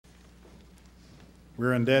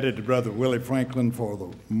We're indebted to Brother Willie Franklin for the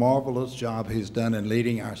marvelous job he's done in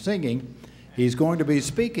leading our singing. He's going to be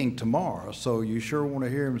speaking tomorrow, so you sure want to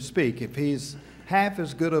hear him speak. If he's half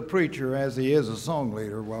as good a preacher as he is a song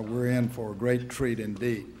leader, well, we're in for a great treat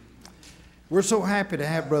indeed. We're so happy to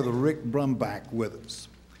have Brother Rick Brumback with us.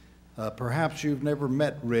 Perhaps you've never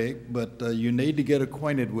met Rick, but you need to get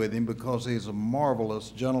acquainted with him because he's a marvelous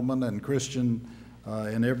gentleman and Christian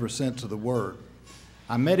in every sense of the word.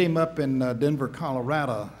 I met him up in Denver,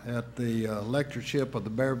 Colorado at the lectureship of the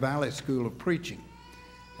Bear Valley School of Preaching.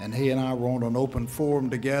 And he and I were on an open forum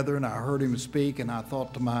together, and I heard him speak, and I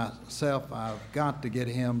thought to myself, I've got to get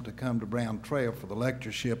him to come to Brown Trail for the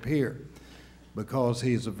lectureship here, because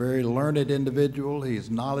he's a very learned individual, he's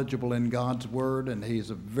knowledgeable in God's Word, and he's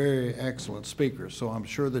a very excellent speaker. So I'm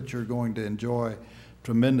sure that you're going to enjoy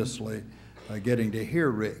tremendously getting to hear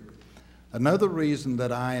Rick. Another reason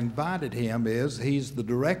that I invited him is he's the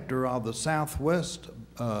director of the Southwest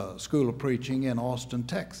School of Preaching in Austin,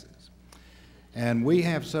 Texas. And we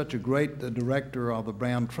have such a great director of the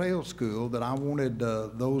Brown Trail School that I wanted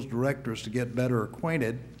those directors to get better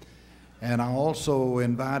acquainted. And I also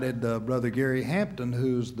invited Brother Gary Hampton,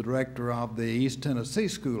 who's the director of the East Tennessee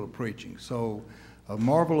School of Preaching. So a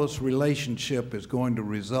marvelous relationship is going to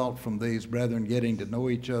result from these brethren getting to know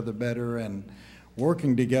each other better and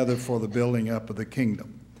working together for the building up of the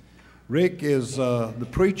kingdom. Rick is the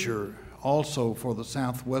preacher also for the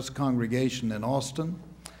Southwest congregation in Austin.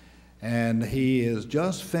 And he is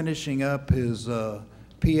just finishing up his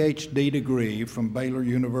PhD degree from Baylor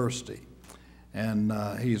University. And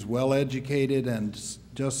he's well educated and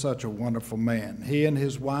just such a wonderful man. He and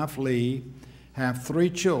his wife Lee have 3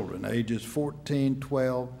 children, ages 14,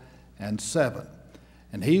 12, and 7.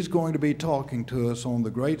 And he's going to be talking to us on the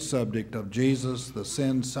great subject of Jesus, the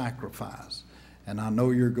sin sacrifice. And I know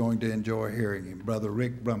you're going to enjoy hearing him. Brother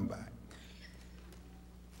Rick Brumback.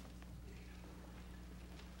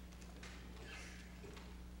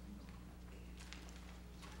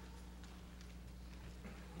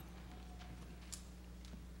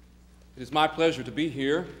 It is my pleasure to be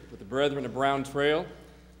here with the brethren of Brown Trail.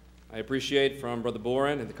 I appreciate from Brother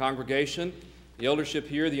Boren and the congregation, the eldership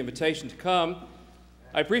here, the invitation to come.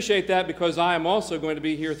 I appreciate that because I am also going to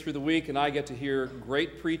be here through the week, and I get to hear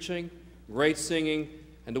great preaching, great singing,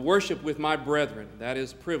 and to worship with my brethren. That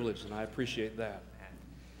is a privilege, and I appreciate that.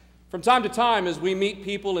 From time to time, as we meet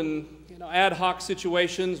people in ad hoc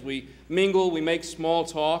situations, we mingle, we make small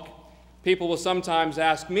talk. People will sometimes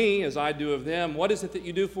ask me, as I do of them, what is it that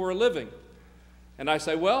you do for a living? And I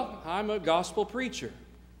say, well, I'm a gospel preacher.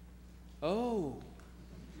 Oh.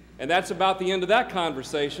 And that's about the end of that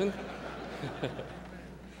conversation.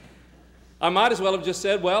 I might as well have just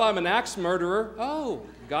said, well, I'm an axe murderer. Oh,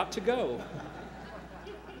 got to go.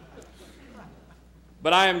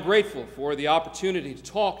 But I am grateful for the opportunity to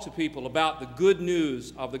talk to people about the good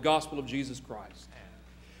news of the gospel of Jesus Christ.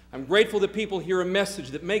 I'm grateful that people hear a message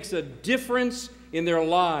that makes a difference in their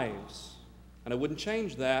lives, and I wouldn't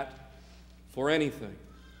change that for anything.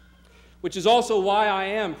 Which is also why I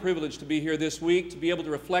am privileged to be here this week, to be able to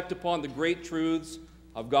reflect upon the great truths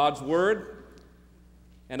of God's Word.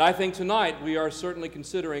 And I think tonight we are certainly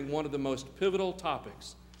considering one of the most pivotal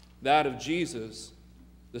topics, that of Jesus,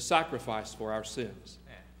 the sacrifice for our sins.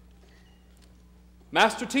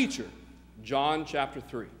 Master Teacher, John chapter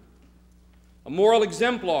 3. A moral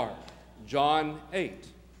exemplar, John 8.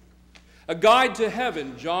 A guide to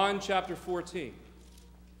heaven, John chapter 14.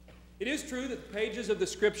 It is true that the pages of the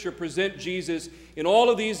Scripture present Jesus in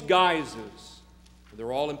all of these guises.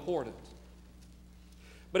 They're all important.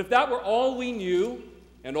 But if that were all we knew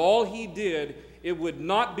and all he did, it would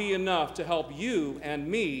not be enough to help you and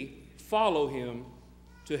me follow him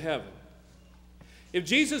to heaven. If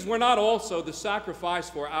Jesus were not also the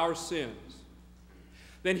sacrifice for our sins,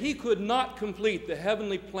 then he could not complete the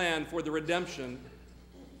heavenly plan for the redemption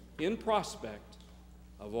in prospect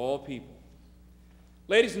of all people.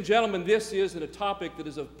 Ladies and gentlemen, this is a topic that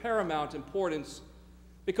is of paramount importance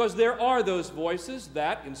because there are those voices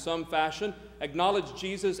that, in some fashion, acknowledge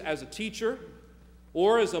Jesus as a teacher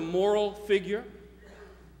or as a moral figure,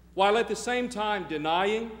 while at the same time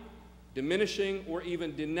denying, diminishing, or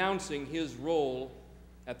even denouncing his role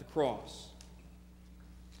at the cross.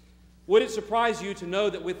 Would it surprise you to know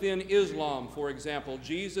that within Islam, for example,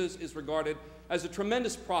 Jesus is regarded as a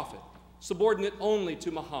tremendous prophet, subordinate only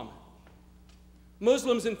to Muhammad?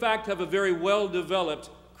 Muslims, in fact, have a very well-developed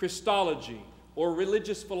Christology or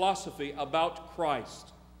religious philosophy about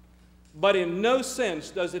Christ, but in no sense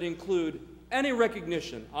does it include any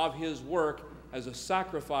recognition of his work as a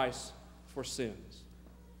sacrifice for sins.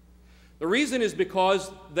 The reason is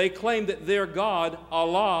because they claim that their God,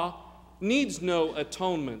 Allah, needs no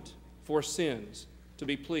atonement for sins to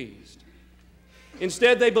be pleased.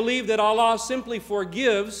 Instead, they believe that Allah simply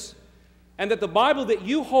forgives and that the Bible that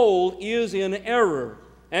you hold is in error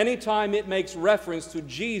anytime it makes reference to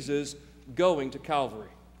Jesus going to Calvary.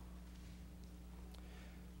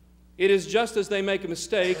 It is just as they make a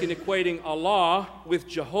mistake in equating Allah with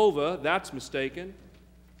Jehovah, that's mistaken.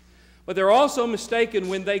 But they're also mistaken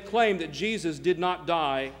when they claim that Jesus did not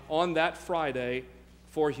die on that Friday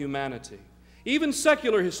for humanity. Even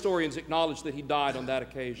secular historians acknowledge that he died on that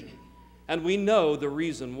occasion. And we know the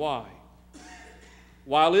reason why.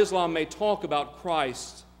 While Islam may talk about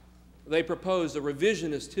Christ, they propose a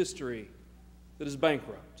revisionist history that is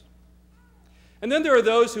bankrupt. And then there are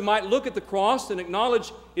those who might look at the cross and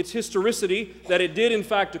acknowledge its historicity, that it did in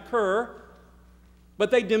fact occur, but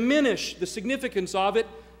they diminish the significance of it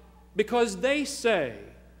because they say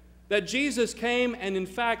that Jesus came and in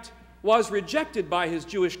fact was rejected by his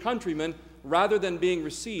Jewish countrymen rather than being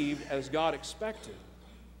received as God expected.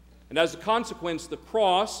 And as a consequence, the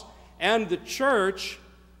cross and the church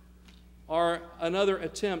are another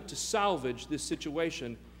attempt to salvage this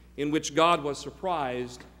situation in which God was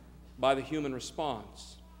surprised by the human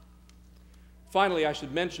response. Finally, I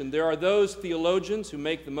should mention, there are those theologians who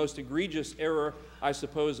make the most egregious error, I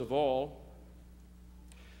suppose, of all.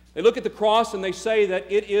 They look at the cross and they say that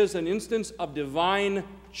it is an instance of divine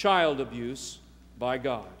child abuse by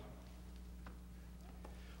God.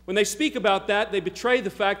 When they speak about that, they betray the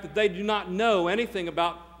fact that they do not know anything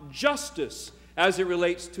about justice as it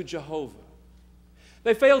relates to Jehovah.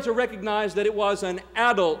 They fail to recognize that it was an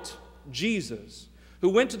adult Jesus who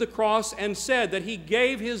went to the cross and said that he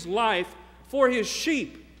gave his life for his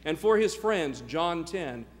sheep and for his friends, John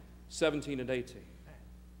 10, 17 and 18.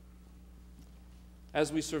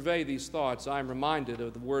 As we survey these thoughts, I am reminded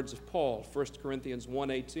of the words of Paul, 1 Corinthians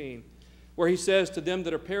 1:18, where he says, to them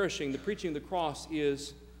that are perishing, the preaching of the cross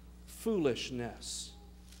is foolishness.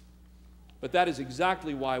 But that is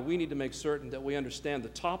exactly why we need to make certain that we understand the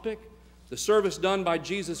topic, the service done by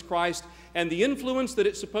Jesus Christ, and the influence that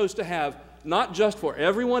it's supposed to have, not just for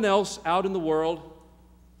everyone else out in the world,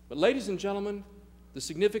 but, ladies and gentlemen, the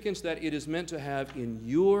significance that it is meant to have in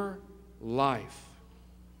your life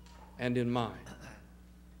and in mine.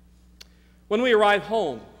 When we arrive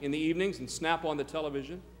home in the evenings and snap on the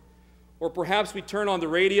television, or perhaps we turn on the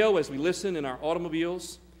radio as we listen in our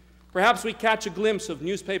automobiles, perhaps we catch a glimpse of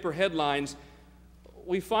newspaper headlines,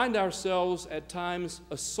 we find ourselves at times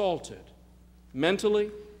assaulted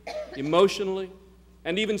mentally, emotionally,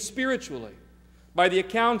 and even spiritually by the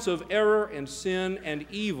accounts of error and sin and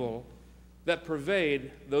evil that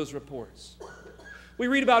pervade those reports. We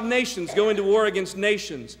read about nations going to war against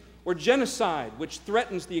nations, or genocide which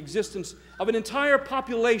threatens the existence of an entire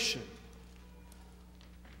population.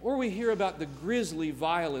 Or we hear about the grisly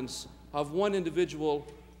violence of one individual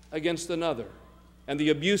against another and the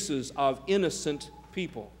abuses of innocent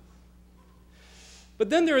people. But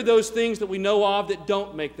then there are those things that we know of that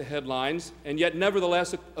don't make the headlines and yet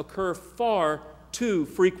nevertheless occur far too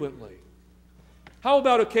frequently. How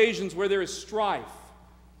about occasions where there is strife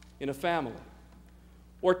in a family,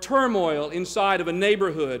 or turmoil inside of a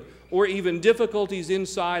neighborhood, or even difficulties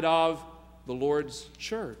inside of the Lord's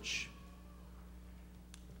church?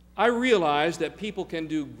 I realize that people can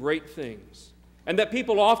do great things, and that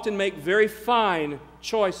people often make very fine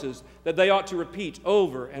choices that they ought to repeat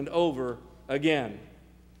over and over again.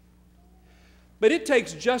 But it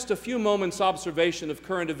takes just a few moments' observation of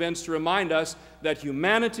current events to remind us that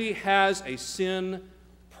humanity has a sin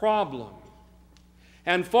problem.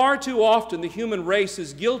 And far too often the human race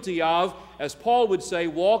is guilty of, as Paul would say,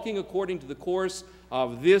 walking according to the course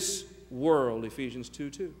of this world, Ephesians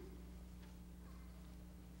 2:2.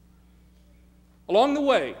 Along the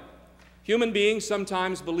way, human beings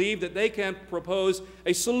sometimes believe that they can propose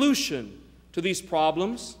a solution to these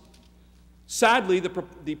problems. Sadly,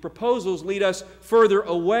 the proposals lead us further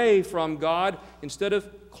away from God instead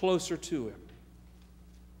of closer to Him.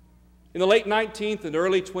 In the late 19th and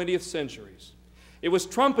early 20th centuries, it was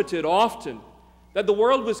trumpeted often that the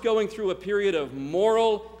world was going through a period of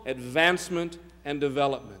moral advancement and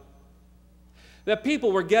development. That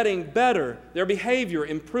people were getting better, their behavior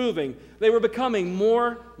improving, they were becoming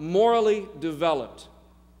more morally developed.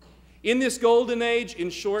 In this golden age, in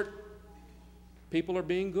short, people are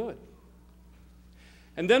being good.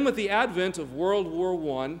 And then with the advent of World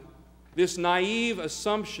War I, this naive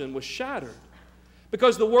assumption was shattered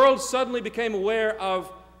because the world suddenly became aware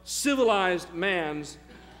of civilized man's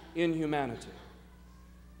inhumanity.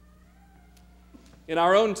 In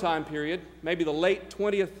our own time period, maybe the late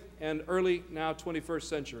 20th and early now 21st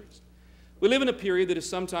centuries, we live in a period that is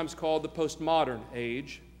sometimes called the postmodern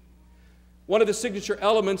age. One of the signature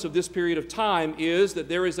elements of this period of time is that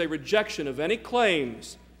there is a rejection of any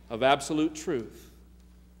claims of absolute truth.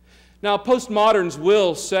 Now, postmoderns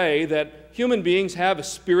will say that human beings have a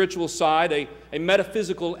spiritual side, a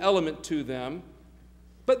metaphysical element to them.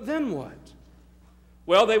 But then what?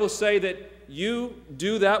 Well, they will say that you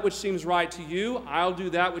do that which seems right to you, I'll do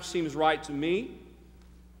that which seems right to me.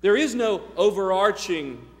 There is no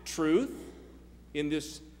overarching truth in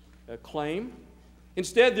this claim.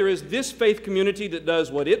 Instead, there is this faith community that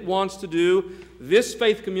does what it wants to do, this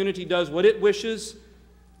faith community does what it wishes,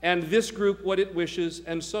 and this group what it wishes,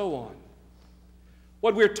 and so on.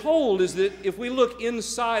 What we're told is that if we look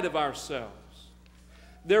inside of ourselves,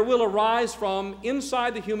 there will arise from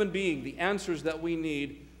inside the human being the answers that we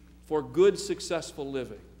need for good, successful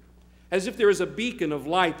living, as if there is a beacon of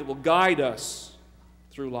light that will guide us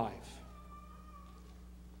through life.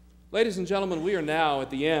 Ladies and gentlemen, we are now at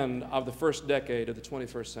the end of the first decade of the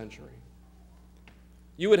 21st century.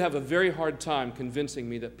 You would have a very hard time convincing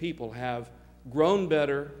me that people have grown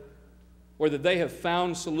better or that they have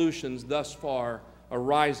found solutions thus far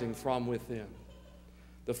arising from within.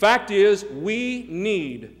 The fact is, we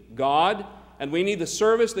need God, and we need the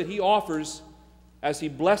service that He offers as He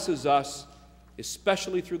blesses us,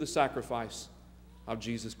 especially through the sacrifice of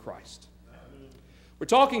Jesus Christ. We're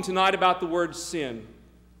talking tonight about the word sin.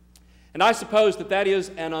 And I suppose that that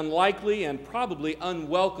is an unlikely and probably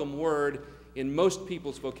unwelcome word in most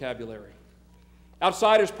people's vocabulary.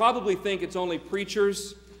 Outsiders probably think it's only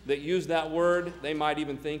preachers that use that word. They might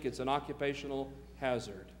even think it's an occupational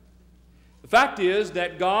hazard. The fact is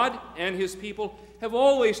that God and His people have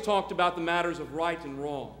always talked about the matters of right and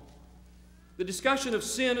wrong. The discussion of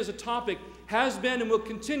sin as a topic has been and will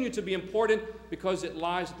continue to be important because it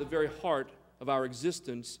lies at the very heart of our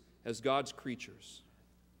existence as God's creatures.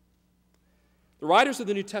 The writers of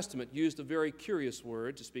the New Testament used a very curious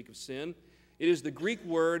word to speak of sin. It is the Greek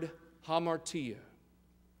word hamartia.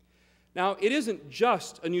 Now, it isn't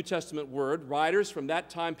just a New Testament word. Writers from that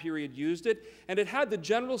time period used it, and it had the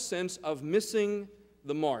general sense of missing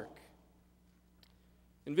the mark.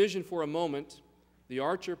 Envision for a moment the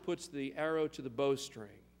archer puts the arrow to the bowstring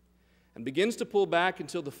and begins to pull back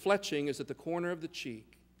until the fletching is at the corner of the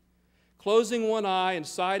cheek. Closing one eye and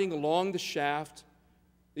sighting along the shaft,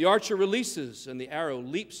 the archer releases and the arrow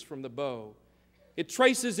leaps from the bow. It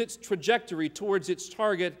traces its trajectory towards its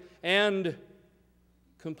target and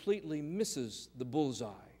completely misses the bullseye.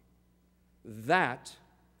 That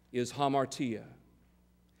is hamartia.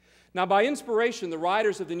 Now, by inspiration, the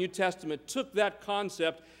writers of the New Testament took that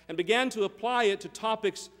concept and began to apply it to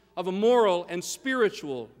topics of a moral and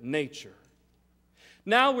spiritual nature.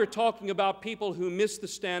 Now we're talking about people who miss the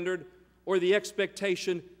standard or the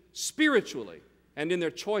expectation spiritually and in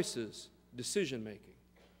their choices, decision-making.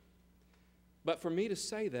 But for me to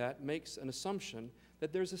say that makes an assumption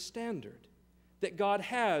that there's a standard, that God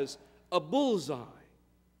has a bullseye.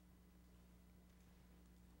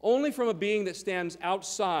 Only from a being that stands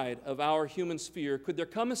outside of our human sphere could there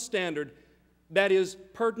come a standard that is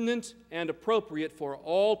pertinent and appropriate for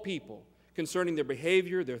all people concerning their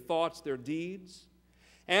behavior, their thoughts, their deeds,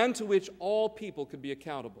 and to which all people could be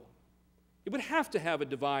accountable. It would have to have a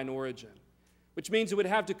divine origin, which means it would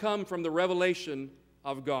have to come from the revelation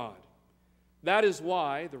of God. That is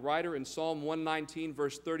why the writer in Psalm 119,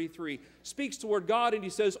 verse 33, speaks toward God and he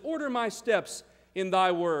says, "Order my steps in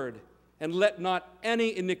thy word, and let not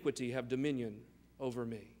any iniquity have dominion over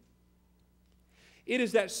me." It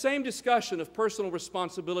is that same discussion of personal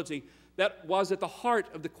responsibility that was at the heart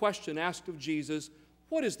of the question asked of Jesus,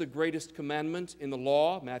 what is the greatest commandment in the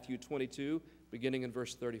law? Matthew 22, beginning in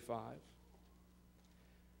verse 35.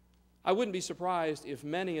 I wouldn't be surprised if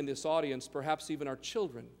many in this audience, perhaps even our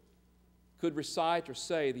children, could recite or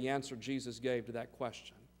say the answer Jesus gave to that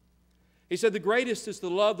question. He said, the greatest is to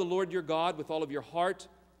love the Lord your God with all of your heart,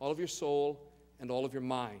 all of your soul, and all of your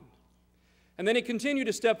mind. And then he continued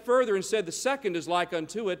a step further and said, the second is like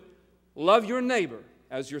unto it, love your neighbor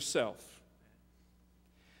as yourself.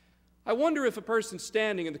 I wonder if a person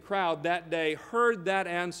standing in the crowd that day heard that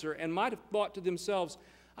answer and might have thought to themselves,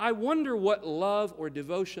 I wonder what love or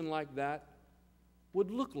devotion like that would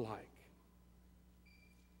look like.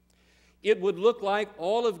 It would look like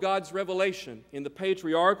all of God's revelation in the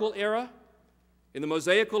patriarchal era, in the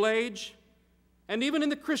Mosaical age, and even in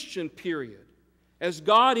the Christian period, as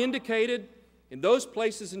God indicated in those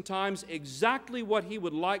places and times exactly what He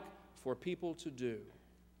would like for people to do.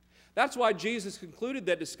 That's why Jesus concluded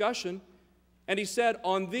that discussion, and He said,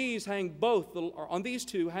 on these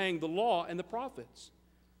two hang the law and the prophets.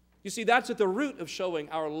 You see, that's at the root of showing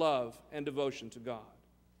our love and devotion to God.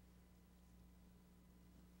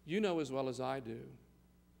 You know as well as I do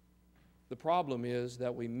The problem is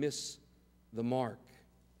that we miss the mark.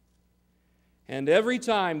 And every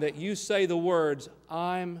time that you say the words,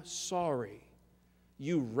 "I'm sorry,"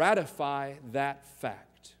 you ratify that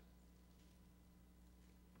fact.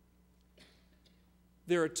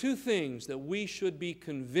 There are two things that we should be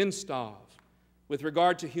convinced of with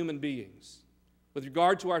regard to human beings, with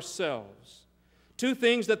regard to ourselves. Two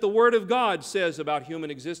things that the Word of God says about human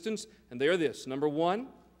existence, and they are this. Number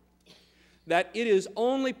one, that it is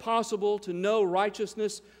only possible to know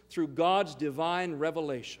righteousness through God's divine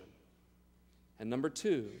revelation. And number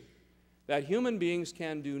two, that human beings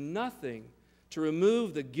can do nothing to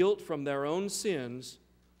remove the guilt from their own sins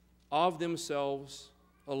of themselves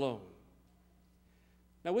alone.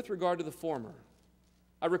 Now, with regard to the former,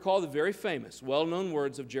 I recall the very famous, well-known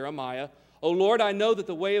words of Jeremiah, "O Lord, I know that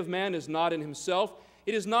the way of man is not in himself.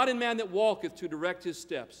 It is not in man that walketh to direct his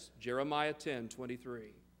steps." Jeremiah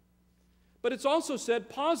 10:23. But it's also said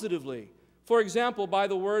positively. For example, by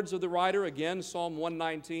the words of the writer, again, Psalm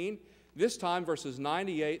 119, this time verses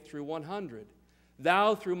 98 through 100.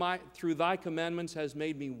 "Thou through thy commandments hast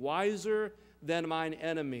made me wiser than mine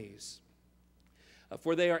enemies,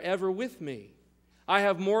 for they are ever with me. I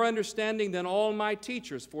have more understanding than all my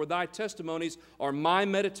teachers, for thy testimonies are my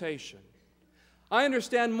meditation. I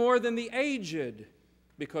understand more than the aged,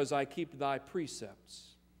 because I keep thy precepts."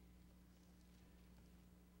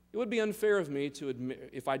 It would be unfair of me to admit,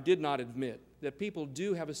 if I did not admit, that people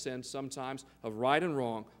do have a sense sometimes of right and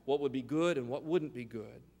wrong, what would be good and what wouldn't be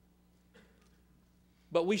good.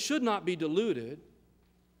 But we should not be deluded.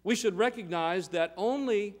 We should recognize that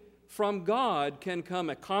only from God can come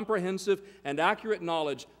a comprehensive and accurate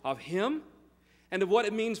knowledge of Him and of what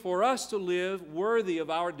it means for us to live worthy of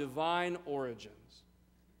our divine origins.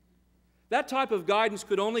 That type of guidance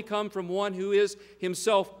could only come from one who is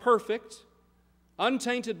himself perfect,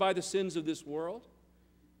 untainted by the sins of this world,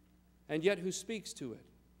 and yet who speaks to it,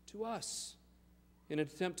 to us, in an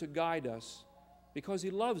attempt to guide us because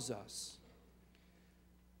He loves us.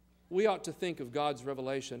 We ought to think of God's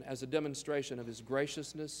revelation as a demonstration of His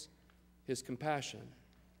graciousness, His compassion,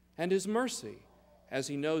 and His mercy as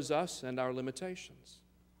He knows us and our limitations.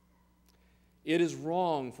 It is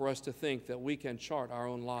wrong for us to think that we can chart our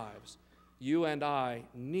own lives. You and I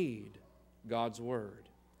need God's Word.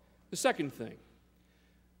 The second thing,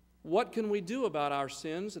 what can we do about our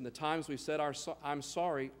sins and the times we've said "I'm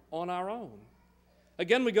sorry" on our own?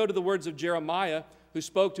 Again, we go to the words of Jeremiah, who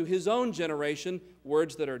spoke to his own generation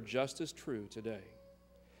words that are just as true today.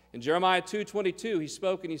 In Jeremiah 2:22, he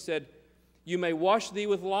spoke and he said, "You may wash thee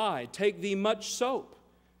with lye, take thee much soap,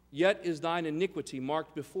 yet is thine iniquity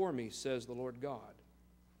marked before me, says the Lord God."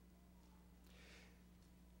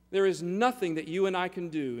 There is nothing that you and I can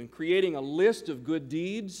do in creating a list of good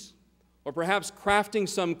deeds or perhaps crafting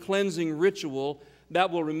some cleansing ritual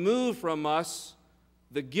that will remove from us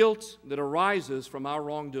the guilt that arises from our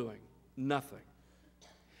wrongdoing. Nothing.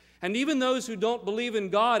 And even those who don't believe in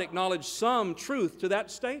God acknowledge some truth to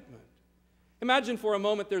that statement. Imagine for a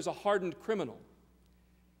moment there's a hardened criminal.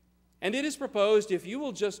 And it is proposed, if you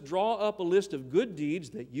will just draw up a list of good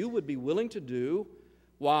deeds that you would be willing to do,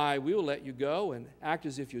 why, we will let you go and act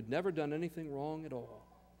as if you'd never done anything wrong at all.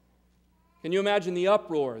 Can you imagine the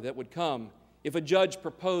uproar that would come if a judge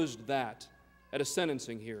proposed that at a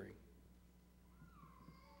sentencing hearing?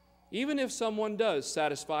 Even if someone does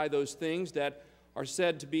satisfy those things that are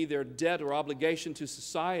said to be their debt or obligation to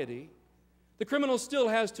society, the criminal still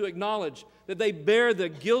has to acknowledge that they bear the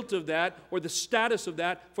guilt of that or the status of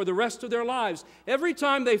that for the rest of their lives. Every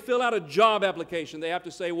time they fill out a job application, they have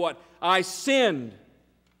to say what? "I sinned.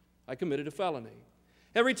 I committed a felony."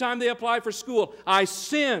 Every time they apply for school, "I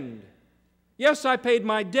sinned. Yes, I paid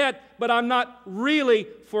my debt, but I'm not really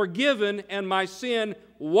forgiven and my sin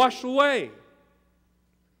washed away."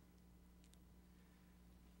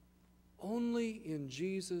 Only in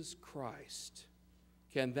Jesus Christ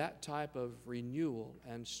can that type of renewal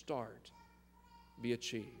and start be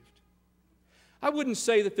achieved. I wouldn't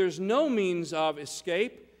say that there's no means of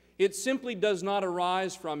escape. It simply does not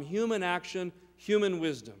arise from human action, human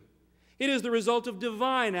wisdom. It is the result of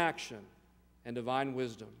divine action and divine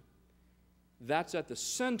wisdom. That's at the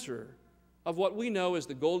center of what we know as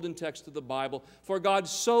the golden text of the Bible. "For God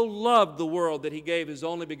so loved the world that He gave His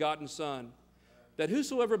only begotten Son, that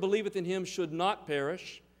whosoever believeth in Him should not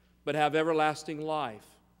perish, but have everlasting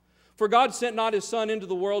life. For God sent not His Son into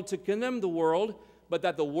the world to condemn the world, but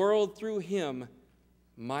that the world through Him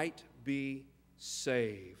might be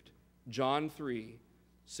saved." John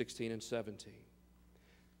 3:16 and 17.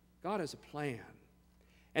 God has a plan,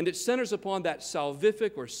 and it centers upon that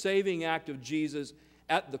salvific or saving act of Jesus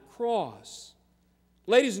at the cross,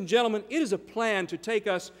 Ladies and gentlemen, it is a plan to take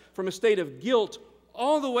us from a state of guilt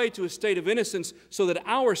all the way to a state of innocence so that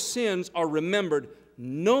our sins are remembered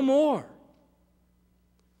no more.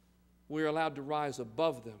 We are allowed to rise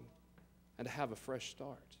above them and to have a fresh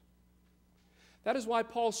start. That is why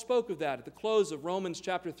Paul spoke of that at the close of Romans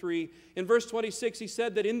chapter 3. In verse 26, he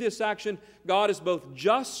said that in this action, God is both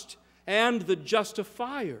just and the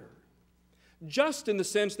justifier. Just in the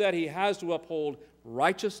sense that he has to uphold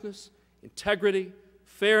righteousness, integrity,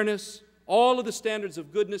 fairness, all of the standards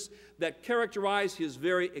of goodness that characterize his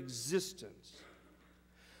very existence.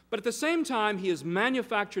 But at the same time, he has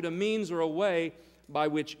manufactured a means or a way by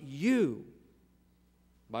which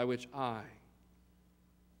I,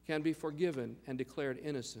 can be forgiven and declared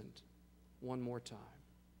innocent one more time.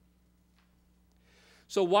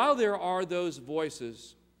 So while there are those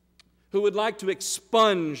voices who would like to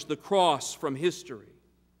expunge the cross from history,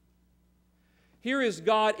 here is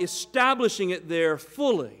God establishing it there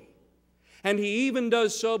fully, and he even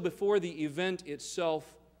does so before the event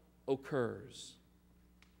itself occurs.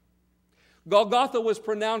 Golgotha was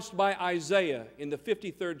pronounced by Isaiah in the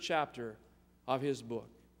 53rd chapter of his book.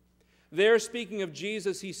 There, speaking of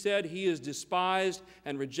Jesus, he said, "He is despised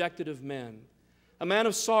and rejected of men, a man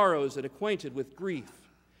of sorrows and acquainted with grief.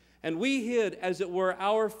 And we hid, as it were,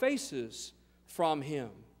 our faces from him.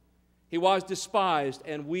 He was despised,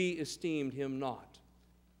 and we esteemed him not.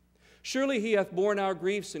 Surely he hath borne our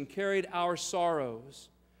griefs and carried our sorrows.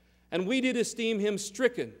 And we did esteem him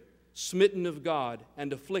stricken, smitten of God,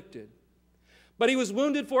 and afflicted. But he was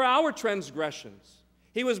wounded for our transgressions.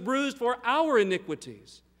 He was bruised for our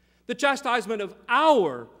iniquities. The chastisement of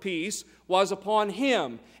our peace was upon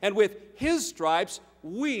him, and with his stripes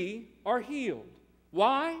we are healed."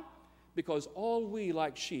 Why? Because all we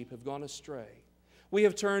like sheep have gone astray. We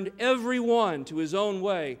have turned every one to his own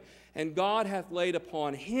way, and God hath laid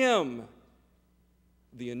upon him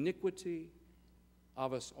the iniquity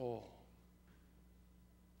of us all.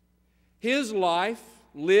 His life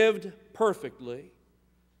lived perfectly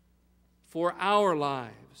for our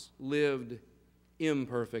lives lived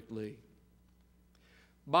imperfectly.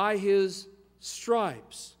 By his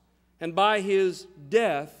stripes and by his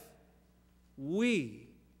death, we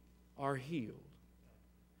are healed.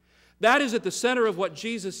 That is at the center of what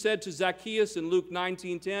Jesus said to Zacchaeus in Luke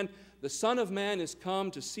 19:10. The Son of Man is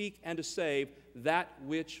come to seek and to save that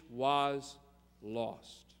which was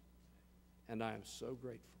lost. And I am so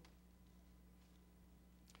grateful.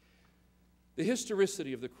 The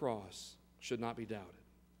historicity of the cross should not be doubted.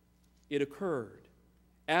 It occurred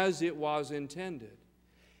as it was intended.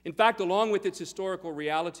 In fact, along with its historical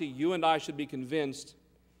reality, you and I should be convinced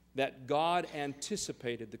that God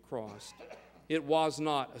anticipated the cross. It was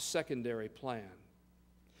not a secondary plan.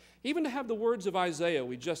 Even to have the words of Isaiah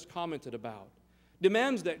we just commented about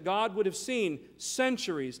demands that God would have seen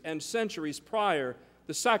centuries and centuries prior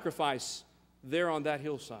the sacrifice there on that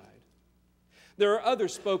hillside. There are other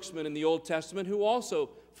spokesmen in the Old Testament who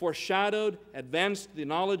also foreshadowed, advanced the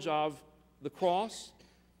knowledge of the cross.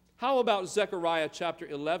 How about Zechariah chapter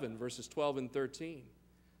 11, verses 12 and 13,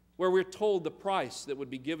 where we're told the price that would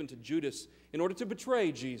be given to Judas in order to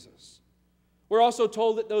betray Jesus? We're also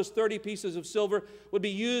told that those 30 pieces of silver would be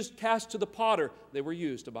used, cast to the potter. They were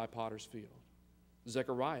used to buy potter's field.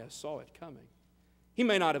 Zechariah saw it coming. He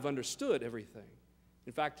may not have understood everything.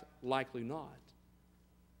 In fact, likely not.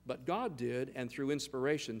 But God did, and through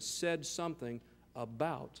inspiration, said something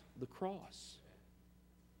about the cross.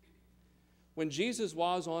 When Jesus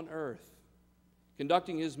was on earth,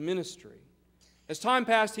 conducting his ministry, as time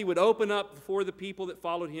passed, he would open up before the people that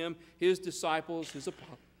followed him, his disciples, his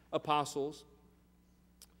apostles,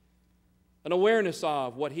 an awareness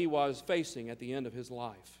of what he was facing at the end of his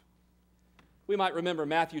life. We might remember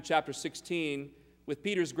Matthew chapter 16 with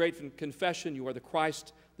Peter's great confession, "You are the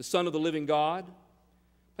Christ, the Son of the living God."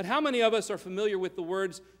 But how many of us are familiar with the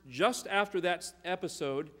words just after that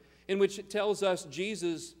episode in which it tells us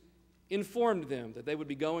Jesus informed them that they would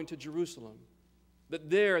be going to Jerusalem, that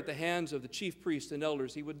there at the hands of the chief priests and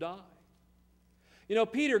elders he would die? You know,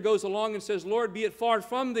 Peter goes along and says, "Lord, be it far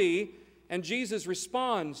from thee." And Jesus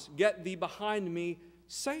responds, "Get thee behind me,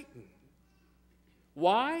 Satan."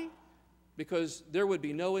 Why? Because there would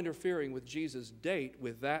be no interfering with Jesus' date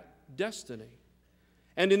with that destiny.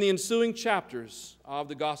 And in the ensuing chapters of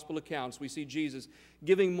the gospel accounts, we see Jesus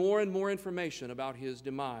giving more and more information about his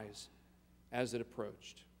demise as it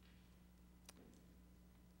approached.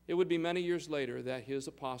 It would be many years later that his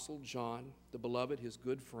apostle John, the beloved, his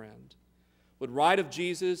good friend, would write of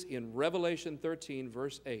Jesus in Revelation 13,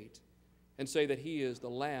 verse 8, and say that he is the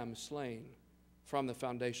Lamb slain from the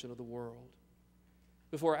foundation of the world.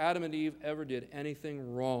 Before Adam and Eve ever did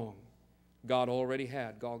anything wrong, God already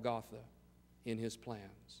had Golgotha in His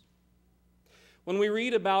plans. When we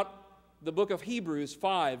read about the book of Hebrews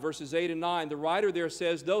 5, verses 8 and 9, the writer there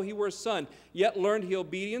says, "Though He were a son, yet learned He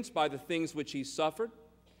obedience by the things which He suffered.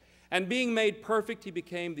 And being made perfect, He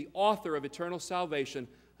became the author of eternal salvation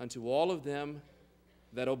unto all of them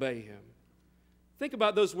that obey Him." Think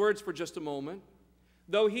about those words for just a moment.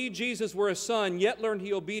 Though He, Jesus, were a son, yet learned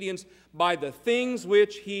He obedience by the things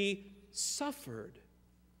which He suffered.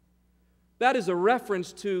 That is a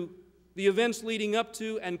reference to the events leading up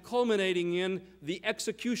to and culminating in the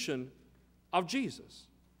execution of Jesus.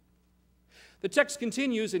 The text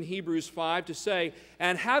continues in Hebrews 5 to say,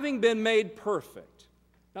 "And having been made perfect."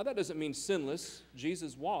 Now that doesn't mean sinless.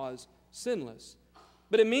 Jesus was sinless.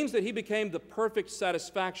 But it means that He became the perfect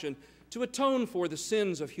satisfaction to atone for the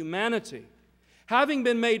sins of humanity. Having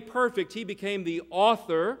been made perfect, He became the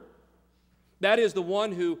author. That is the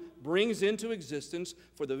one who brings into existence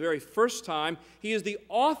for the very first time. He is the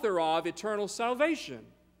author of eternal salvation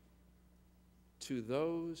to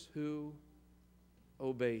those who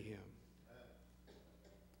obey Him.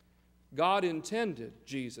 God intended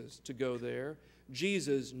Jesus to go there.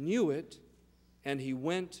 Jesus knew it, and He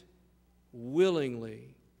went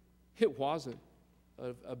willingly. It wasn't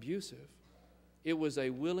abusive. It was a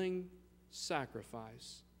willing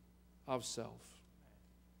sacrifice of self.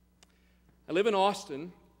 I live in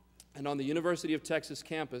Austin, and on the University of Texas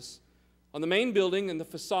campus, on the main building in the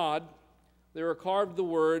facade, there are carved the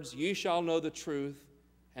words, "Ye shall know the truth,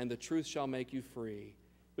 and the truth shall make you free."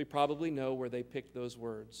 We probably know where they picked those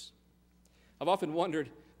words. I've often wondered,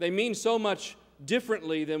 they mean so much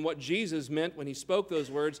differently than what Jesus meant when He spoke those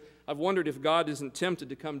words. I've wondered if God isn't tempted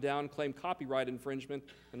to come down, claim copyright infringement,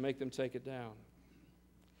 and make them take it down.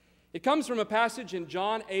 It comes from a passage in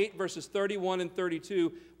John 8, verses 31 and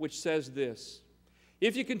 32, which says this,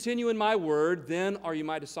 "If you continue in my word, then are you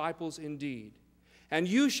my disciples indeed. And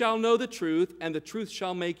you shall know the truth, and the truth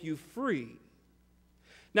shall make you free."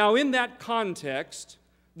 Now, in that context,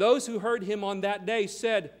 those who heard Him on that day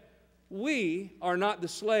said, "We are not the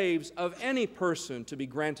slaves of any person to be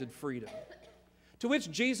granted freedom." To which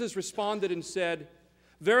Jesus responded and said,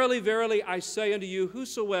 "Verily, verily, I say unto you,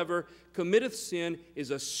 whosoever committeth sin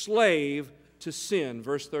is a slave to sin."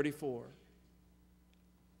 Verse 34.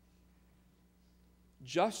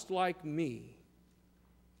 Just like me,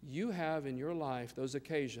 you have in your life those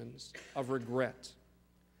occasions of regret.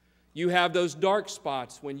 You have those dark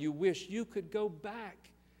spots when you wish you could go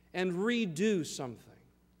back and redo something.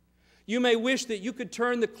 You may wish that you could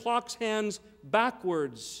turn the clock's hands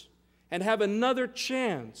backwards and have another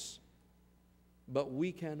chance, but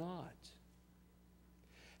we cannot.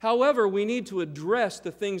 However, we need to address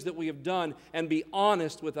the things that we have done and be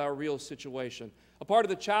honest with our real situation. A part of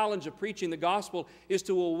the challenge of preaching the gospel is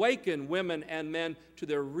to awaken women and men to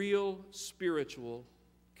their real spiritual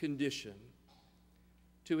condition.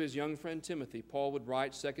 To his young friend Timothy, Paul would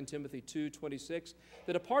write, 2 Timothy 2:26,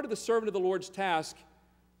 that a part of the servant of the Lord's task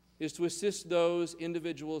is to assist those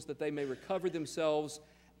individuals that they may recover themselves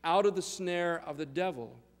out of the snare of the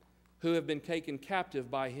devil, who have been taken captive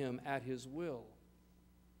by him at his will.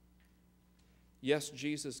 Yes,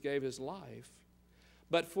 Jesus gave His life,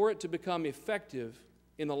 but for it to become effective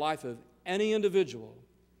in the life of any individual,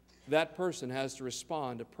 that person has to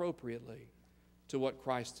respond appropriately to what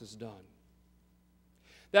Christ has done.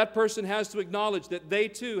 That person has to acknowledge that they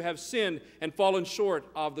too have sinned and fallen short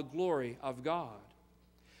of the glory of God.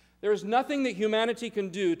 There is nothing that humanity can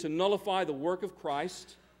do to nullify the work of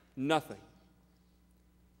Christ, nothing.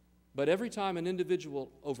 But every time an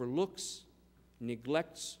individual overlooks,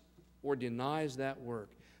 neglects, or denies that work,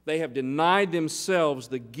 they have denied themselves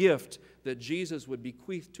the gift that Jesus would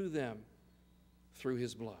bequeath to them through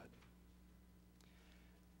His blood.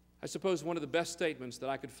 I suppose one of the best statements that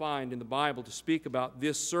I could find in the Bible to speak about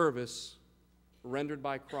this service rendered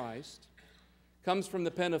by Christ comes from the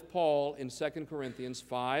pen of Paul in 2 Corinthians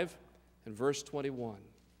 5 and verse 21.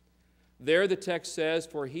 There the text says,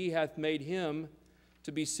 "For He hath made Him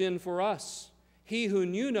to be sin for us, He who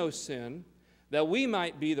knew no sin, that we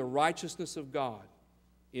might be the righteousness of God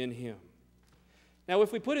in Him." Now,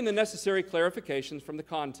 if we put in the necessary clarifications from the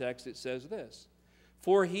context, it says this,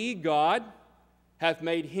 "For He, God, hath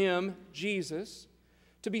made Him, Jesus,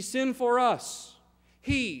 to be sin for us.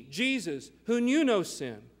 He, Jesus, who knew no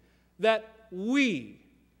sin, that we."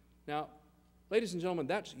 Now, ladies and gentlemen,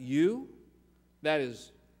 that's you, that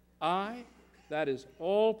is I, that is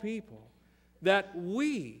all people. That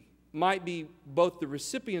we might be both the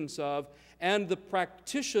recipients of and the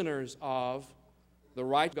practitioners of the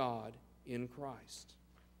right God in Christ.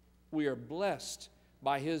 We are blessed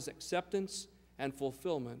by His acceptance and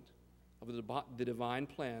fulfillment of the divine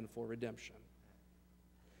plan for redemption.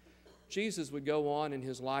 Jesus would go on in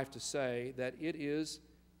his life to say that it is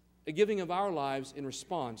a giving of our lives in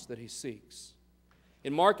response that he seeks.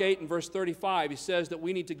 In Mark 8 and verse 35, he says that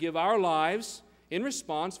we need to give our lives in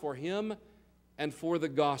response for him and for the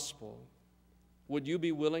gospel. Would you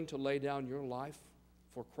be willing to lay down your life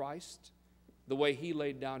for Christ the way he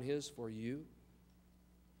laid down his for you?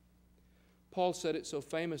 Paul said it so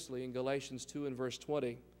famously in Galatians 2 and verse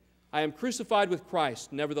 20. I am crucified with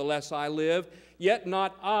Christ, nevertheless I live, yet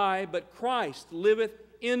not I, but Christ liveth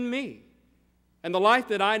in me. And the life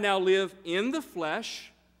that I now live in the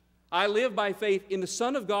flesh, I live by faith in the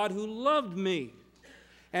Son of God who loved me,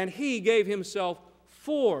 and he gave himself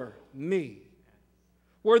for me.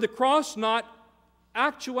 Were the cross not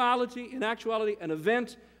in actuality, an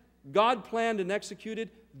event God planned and executed,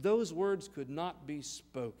 those words could not be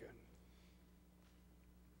spoken.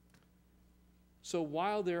 So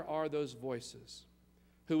while there are those voices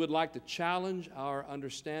who would like to challenge our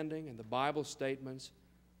understanding and the Bible statements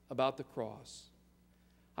about the cross,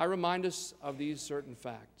 I remind us of these certain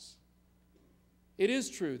facts. It is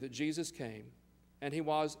true that Jesus came and he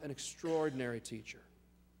was an extraordinary teacher.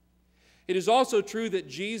 It is also true that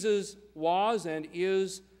Jesus was and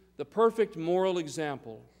is the perfect moral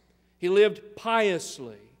example. He lived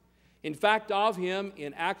piously. In fact, of him,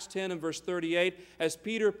 in Acts 10 and verse 38, as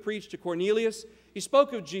Peter preached to Cornelius, he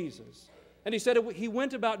spoke of Jesus. And he said he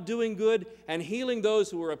went about doing good and healing those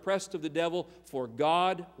who were oppressed of the devil, for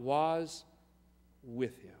God was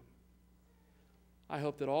with him. I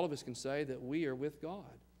hope that all of us can say that we are with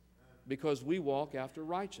God because we walk after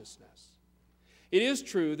righteousness. It is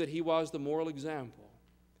true that he was the moral example.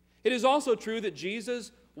 It is also true that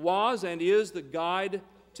Jesus was and is the guide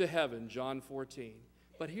to heaven, John 14.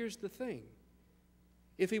 But here's the thing.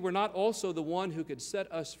 If he were not also the one who could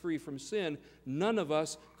set us free from sin, none of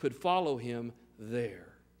us could follow him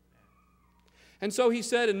there. And so he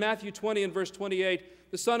said in Matthew 20 and verse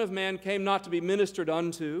 28, the Son of Man came not to be ministered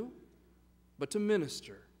unto, but to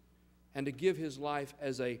minister and to give his life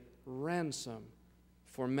as a ransom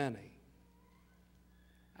for many.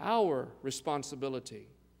 Our responsibility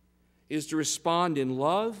is to respond in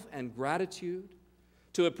love and gratitude,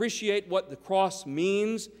 to appreciate what the cross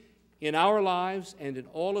means in our lives and in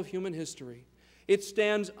all of human history. It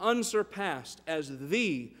stands unsurpassed as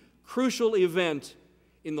the crucial event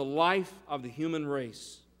in the life of the human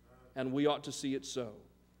race, and we ought to see it so.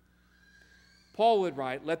 Paul would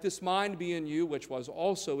write, let this mind be in you, which was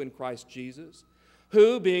also in Christ Jesus,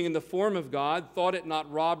 who, being in the form of God, thought it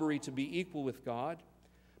not robbery to be equal with God,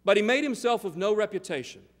 but he made himself of no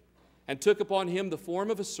reputation, and took upon him the form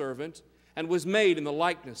of a servant, and was made in the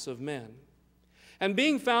likeness of men. And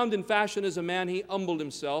being found in fashion as a man, he humbled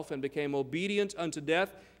himself and became obedient unto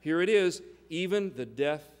death. Here it is, even the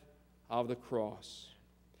death of the cross.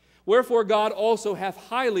 Wherefore God also hath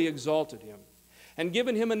highly exalted him, and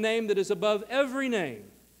given him a name that is above every name,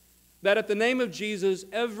 that at the name of Jesus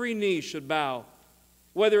every knee should bow,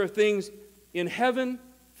 whether of things in heaven,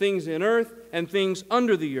 things in earth, and things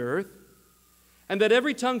under the earth, and that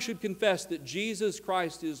every tongue should confess that Jesus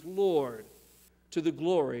Christ is Lord, to the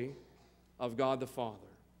glory of God the Father.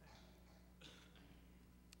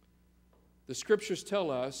 The Scriptures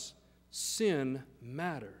tell us sin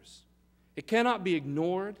matters. It cannot be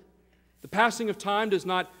ignored. The passing of time does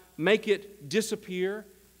not make it disappear.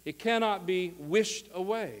 It cannot be wished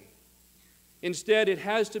away. Instead, it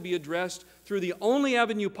has to be addressed through the only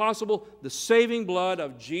avenue possible, the saving blood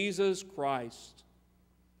of Jesus Christ.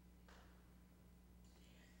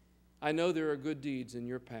 I know there are good deeds in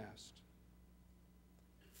your past.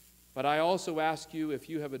 But I also ask you if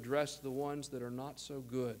you have addressed the ones that are not so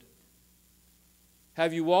good.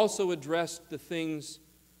 Have you also addressed the things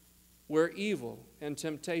where evil and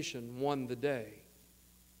temptation won the day?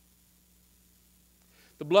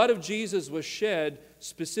 The blood of Jesus was shed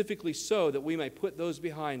specifically so that we may put those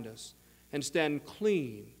behind us and stand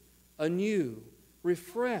clean, anew,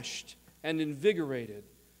 refreshed, and invigorated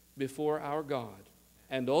before our God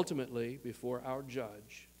and ultimately before our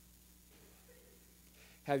Judge.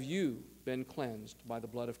 Have you been cleansed by the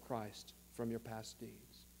blood of Christ from your past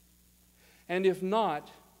deeds? And if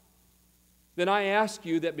not, then I ask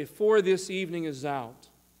you that before this evening is out,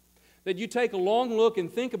 that you take a long look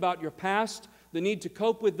and think about your past, the need to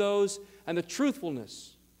cope with those, and the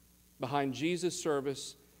truthfulness behind Jesus'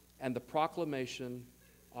 service and the proclamation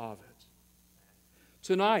of it.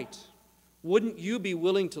 Tonight, wouldn't you be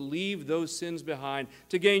willing to leave those sins behind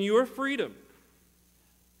to gain your freedom?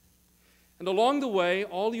 And along the way,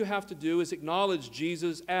 all you have to do is acknowledge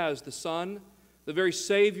Jesus as the Son, the very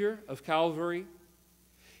Savior of Calvary.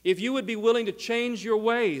 If you would be willing to change your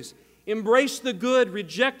ways, embrace the good,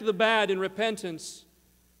 reject the bad in repentance,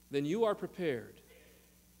 then you are prepared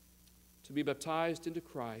to be baptized into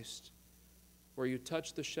Christ, where you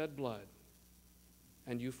touch the shed blood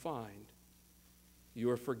and you find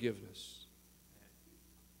your forgiveness.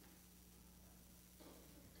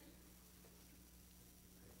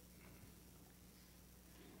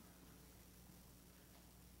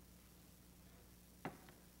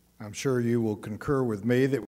 I'm sure you will concur with me that